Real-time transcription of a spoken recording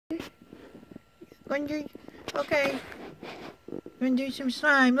Okay. We're gonna do some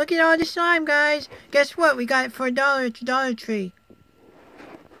slime. Look at all the slime, guys. Guess what? We got it for $1 at the Dollar Tree.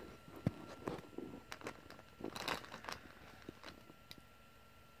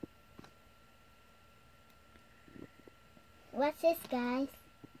 What's this, guys?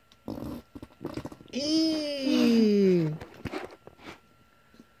 Eee.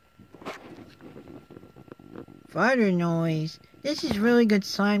 Fart noise. This is really good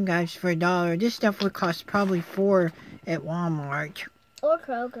slime, guys, for $1. This stuff would cost probably $4 at Walmart. Or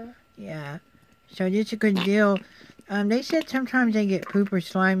Kroger. Yeah. So this is a good deal. They said sometimes they get poop or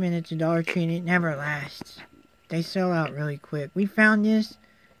slime in at the Dollar Tree and it never lasts. They sell out really quick. We found this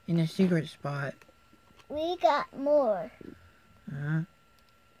in a secret spot. We got more. Uh-huh.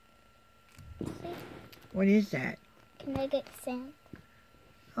 What is that? Kinetic sand.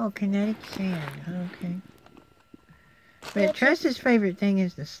 Oh, kinetic sand. Okay. But Tressa's favorite thing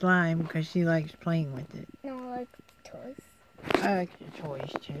is the slime because she likes playing with it. No, I like toys. I like the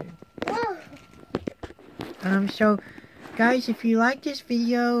toys too. Whoa. So, guys, if you like this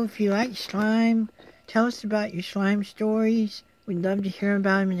video, if you like slime, tell us about your slime stories. We'd love to hear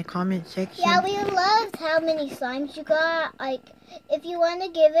about them in the comment section. Yeah, we loved how many slimes you got. Like, if you want to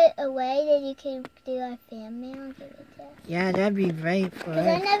give it away, then you can do our fan mail and give it to us. Yeah, that'd be great for us. Because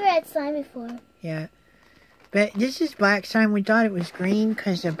I never had slime before. Yeah. But this is black slime. We thought it was green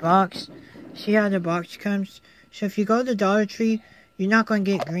because the box, see how the box comes? So if you go to the Dollar Tree, you're not going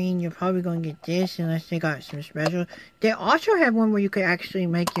to get green. You're probably going to get this unless they got some special. They also have one where you could actually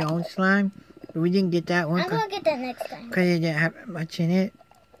make your own slime. But we didn't get that one. I'm going to get that next time. Because it didn't have much in it.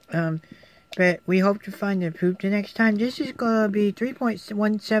 But we hope to find the poop the next time. This is going to be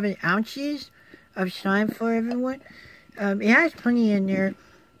 3.17 ounces of slime for everyone. It has plenty in there.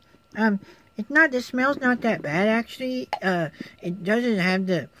 It's not, the smell's not that bad actually. It doesn't have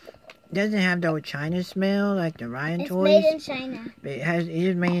the old China smell like the Ryan toys. It's made in China. But it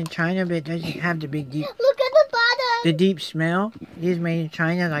is made in China, but it doesn't have the big deep. Look at the bottom. The deep smell. It is made in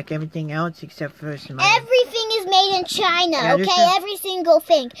China like everything else except for some. Everything is made in China. Yeah, okay, every single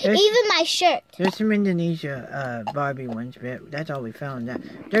thing, even my shirt. There's some Indonesia Barbie ones, but that's all we found.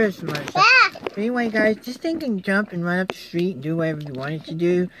 There's some other stuff. But anyway, guys, this thing can jump and run up the street and do whatever you want it to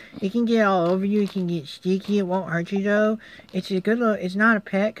do. It can get all over you. It can get sticky. It won't hurt you though. It's a good little. It's not a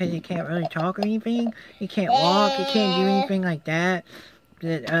pet because it can't really talk or anything. It can't walk. It can't do anything like that.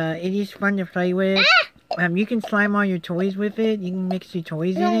 But it is fun to play with. You can slime all your toys with it. You can mix your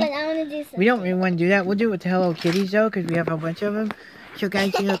toys in it. I want to do something. We don't really want to do that. We'll do it with the Hello Kitties though, because we have a bunch of them. So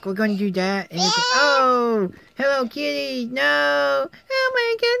guys, look, we're going to do that. And oh, Hello Kitty, no! Oh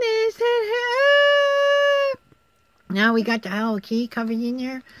my goodness! Now we got the Hello Kitty covered in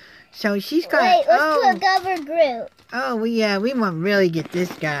there. So she's got. Wait, let's cover Groot. Oh, we want to really get this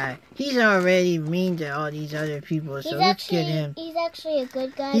guy. He's already mean to all these other people, so let's get him. He's actually a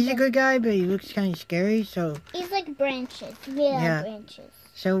good guy. He's a good guy, but he looks kind of scary, so. He's like branches. Yeah, branches.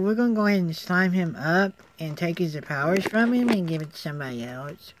 So we're going to go ahead and slime him up and take his powers from him and give it to somebody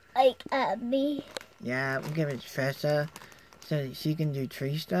else. Like, me? Yeah, we'll give it to Tressa so that she can do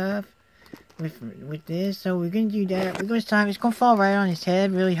tree stuff with this. So we're going to do that. We're going to slime. It's going to fall right on his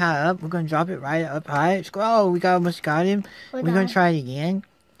head really high up. We're going to drop it right up high. Oh, we almost got him. We're going to try it again.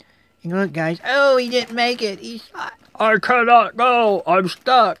 And look, guys. Oh, he didn't make it. I cannot go. I'm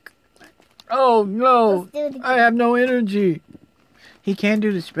stuck. Oh, no. I have no energy. He can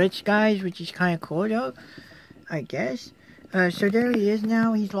do the splits, guys, which is kind of cool, though, I guess. So there he is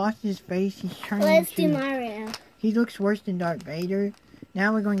now. He's lost his face. He's turning into... Let's do Mario. He looks worse than Darth Vader.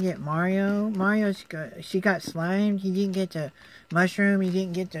 Now we're going to get Mario. She got slimed. He didn't get the mushroom. He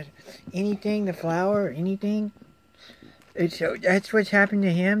didn't get the anything, the flower or anything. So that's what's happened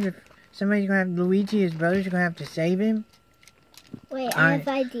to him. Somebody's going to have... Luigi, his brother's going to have to save him. Wait, I have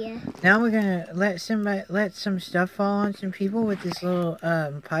an idea. Now we're gonna let some stuff fall on some people with this little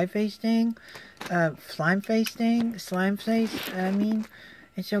pie face thing, slime face. I mean,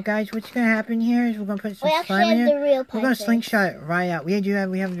 and so guys, what's gonna happen here is we're gonna put some slime in here. We're gonna slingshot it right out. We have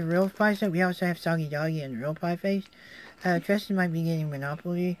the real pie face. We also have Soggy Doggy and the real pie face. Tristan might be getting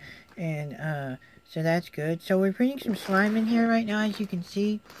Monopoly, and so that's good. So we're putting some slime in here right now, as you can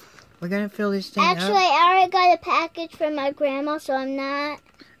see. We're going to fill this thing up. Actually, I already got a package from my grandma, so I'm not.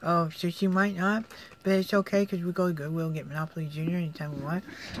 Oh, so she might not, but it's okay because we go to Goodwill and get Monopoly Junior anytime we want.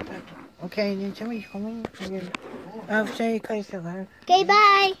 Okay, then somebody's coming. I'll say letter. Okay,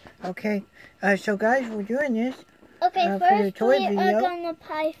 bye. Okay, so guys, we're doing this. Okay, for first the toy we are going to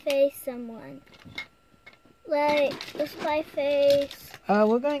pie face someone. Like, this pie face.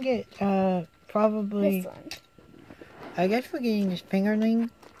 We're going to get, probably... This one. I guess we're getting this fingerling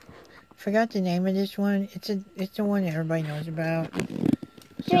Forgot the name of this one. It's the one that everybody knows about.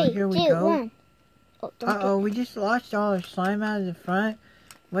 So 3, here we 2, go. 1. Oh, Uh-oh, we just lost all our slime out of the front.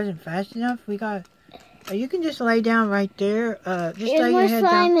 Wasn't fast enough. We got... you can just lay down right there. Just There's lay more your head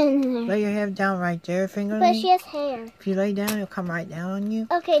slime down. in there. Lay your head down right there, But Fingerling. she has hair. If you lay down, it'll come right down on you.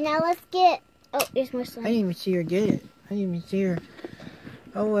 Okay, now let's get... Oh, there's more I slime. didn't even see her get it. I didn't even see her.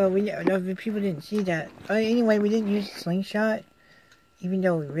 Oh, well, the people didn't see that. Anyway, we didn't use the slingshot, even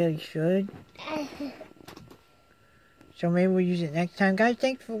though we really should. So maybe we'll use it next time. Guys,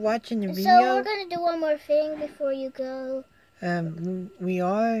 thanks for watching the video. So we're going to do one more thing before you go. We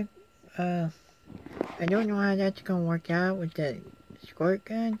are, I don't know how that's going to work out with the squirt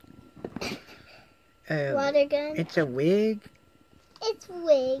gun. Water gun. It's a wig. It's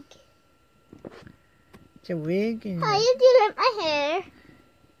wig. It's a wig. And How you doing my hair?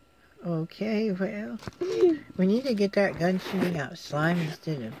 okay, well, we need to get that gun shooting out slime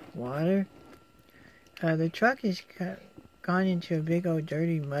instead of water. The truck has gone into a big old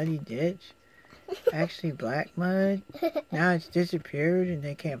dirty muddy ditch. Actually black mud. Now it's disappeared and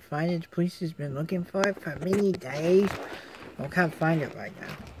they can't find it. The police has been looking for it for many days. We can't find it right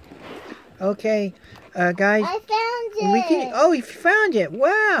now. Okay, guys. I found it. Oh, you found it.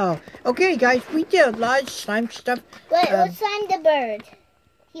 Wow. Okay, guys, we did a lot of slime stuff. Wait, let's find the bird.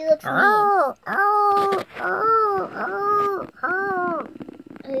 He looks mean.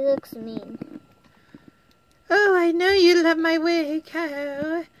 He looks mean. Oh, I know you love my wig.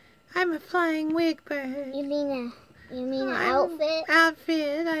 Oh, I'm a flying wig bird. You mean an outfit?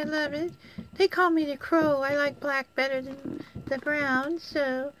 Outfit, I love it. They call me the crow. I like black better than the brown,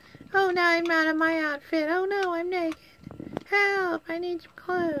 so... Oh, now I'm out of my outfit. Oh, no, I'm naked. Help, I need some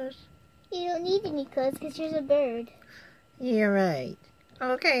clothes. You don't need any clothes because you're a bird. You're right.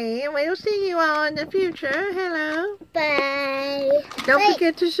 Okay, we'll see you all in the future. Hello. Bye. Don't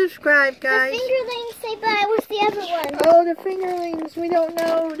forget to subscribe, guys. The fingerlings say bye. Where's the other one? Oh, the fingerlings. We don't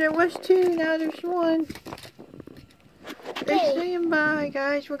know. There was 2. Now there's 1. They're saying bye,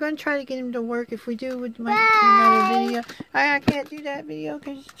 guys. We're going to try to get him to work. If we do, we might do another video. I can't do that video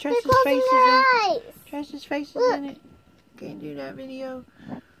because Tress's face is in it. Tress's face is in it. Can't do that video.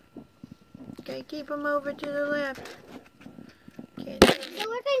 Okay, keep him over to the left. Can't do it. So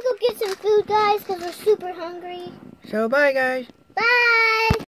we're going to go get some food, guys, because we're super hungry. So, bye, guys. Bye.